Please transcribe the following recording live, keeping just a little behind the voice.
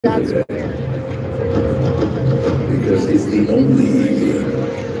That's weird. Because it's the only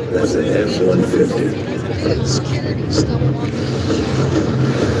EV that's an F-150.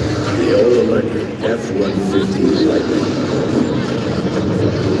 The all-electric F-150 Lightning.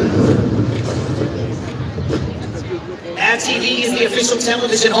 TV is the official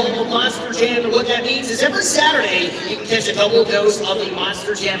television home of Monster Jam, and what that means is every Saturday you can catch a double dose of the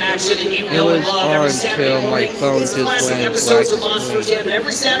Monster Jam action that you know and love. Every Saturday morning, it's classic episodes of Monster Jam, and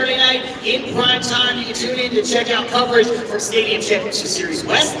every Saturday night in prime time you can tune in to check out coverage from Stadium Championship Series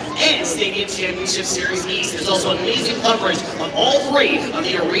West and Stadium Championship Series East. There's also amazing coverage on all three of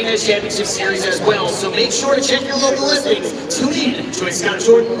the Arena Championship Series as well, so make sure to check your local listings. Tune in to Scott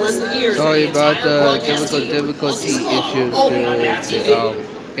Jordan, Leslie Years. Sorry about the technical difficulty issues with the internet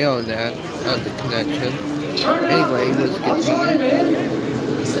and the connection. Anyway, let's continue.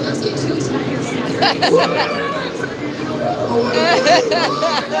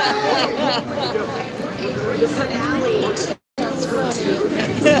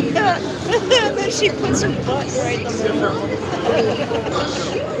 And then she puts her butt right in the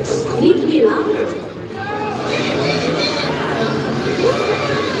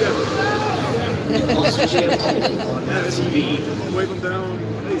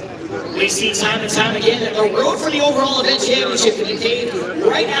We see time and time again that the road for the overall event championship can be paved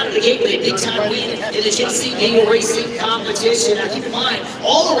right out of the gate with a big-time win in the JCB racing competition. Now keep in mind,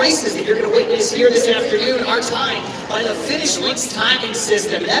 all the races that you're going to witness here this afternoon are timed by the finish links timing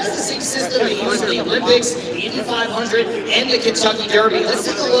system. That is the same system they use in the Olympics, the Indy 500, and the Kentucky Derby. Let's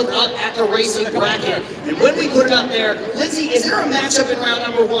take a look up at the racing bracket. And when we put it up there, Lindsay, is there a matchup in round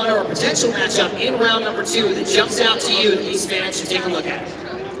number 1 or a potential matchup in round number 2 that jumps out to you that these fans should take a look at?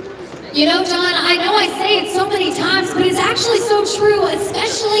 You know, John, I know I say it so many times, but it's actually so true,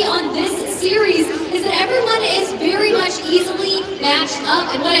 especially on this series, is that everyone is very much easily matched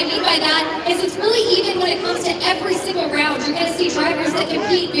up. And what I mean by that is it's really even when it comes to every single round. You're going to see drivers that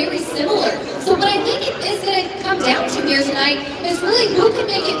compete very similar. So what I think it is going to come down to here tonight is really who can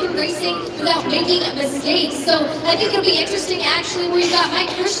make it through racing without making mistakes. So I think it'll be interesting, actually, where you've got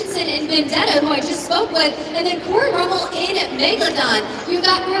Mike Christensen in Vendetta, who I just spoke with, and then Corey Rummel in Megalodon. You've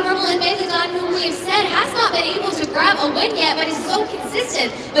got Corey Rummel in Megalodon, who we have said has not been able to grab a win yet, but he's so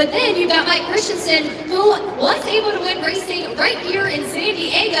consistent. But then you've got Mike Christensen, who was able to win racing right here in San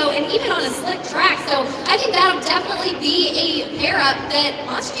Diego and even on a slick track. So I think that'll definitely be a pair-up that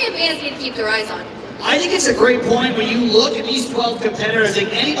Monster Jam fans need to keep their eyes on. I think it's a great point when you look at these 12 competitors. I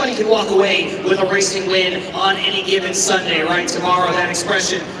think anybody can walk away with a racing win on any given Sunday, right? Tomorrow, that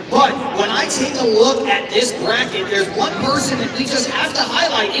expression. But when I take a look at this bracket, there's one person that we just have to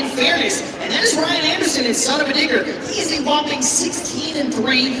highlight in fairness, and that is Ryan Anderson in Son of a Digger. He is a whopping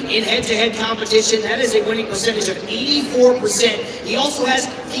 16-3 in head-to-head competition. That is a winning percentage of 84%. He also has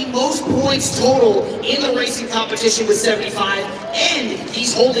the most points total in the racing competition with 75, and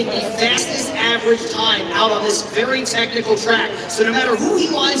he's holding the fastest average time out on this very technical track. So no matter who he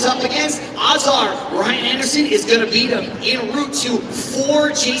lines up against, odds are Ryan Anderson is going to beat him en route to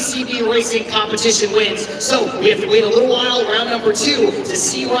 4 JCB racing competition wins. So we have to wait a little while, round number 2, to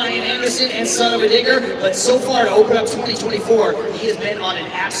see Ryan Anderson and Son of a Digger. But so far, to open up 2024, he has been on an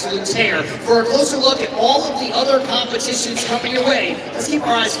absolute tear. For a closer look at all of the other competitions coming your way, let's keep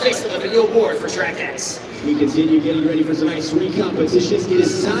our eyes fixed on the video board for Track X. We continue getting ready for tonight's 3 competitions. It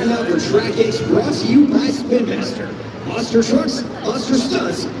is time out for Track X, brought to you by Spin Master. Monster Trucks, Monster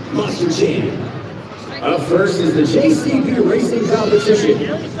Stunts, Monster Jam. Up first is the JCB Racing Competition.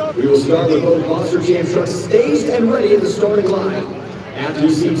 We will start with both Monster Jam trucks staged and ready at the starting line. After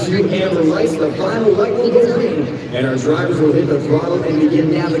you see 2 amber lights, the final light will go green, and our drivers will hit the throttle and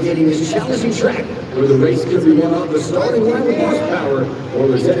begin navigating this challenging track, where the race could be won off the starting line with horsepower or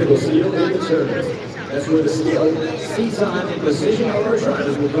the technical seal in the turns. That's where the skill, seat time, and precision of our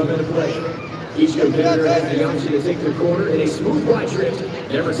drivers will come into play. Each competitor has the option to take the corner in a smooth wide drift,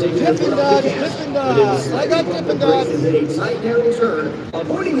 never taking the foot off the gas, but in a slightly bump the brakes into a tight narrow turn,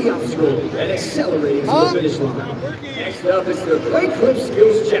 avoiding the obstacle and accelerating to the finish line. Next up is the brake clip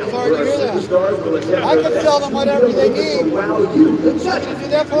skills challenge, where our superstars will attempt I can tell them whatever they need. Wow, you, the judges, do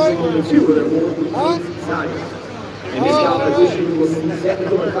that for you? only 2 of their 4 complete tires. In this competition, we will see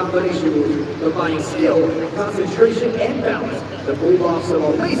technical combination moves, combining skill, concentration, and balance to pull off some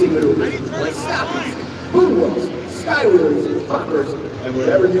amazing maneuvers like stoppies, moonwalks, skywheels, poppers, and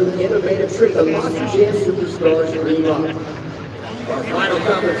whatever new innovative trick the Monster Jam superstars dream up. Our final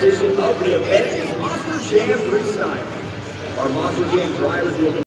competition of the event is Monster Jam Freestyle. Our Monster Jam drivers will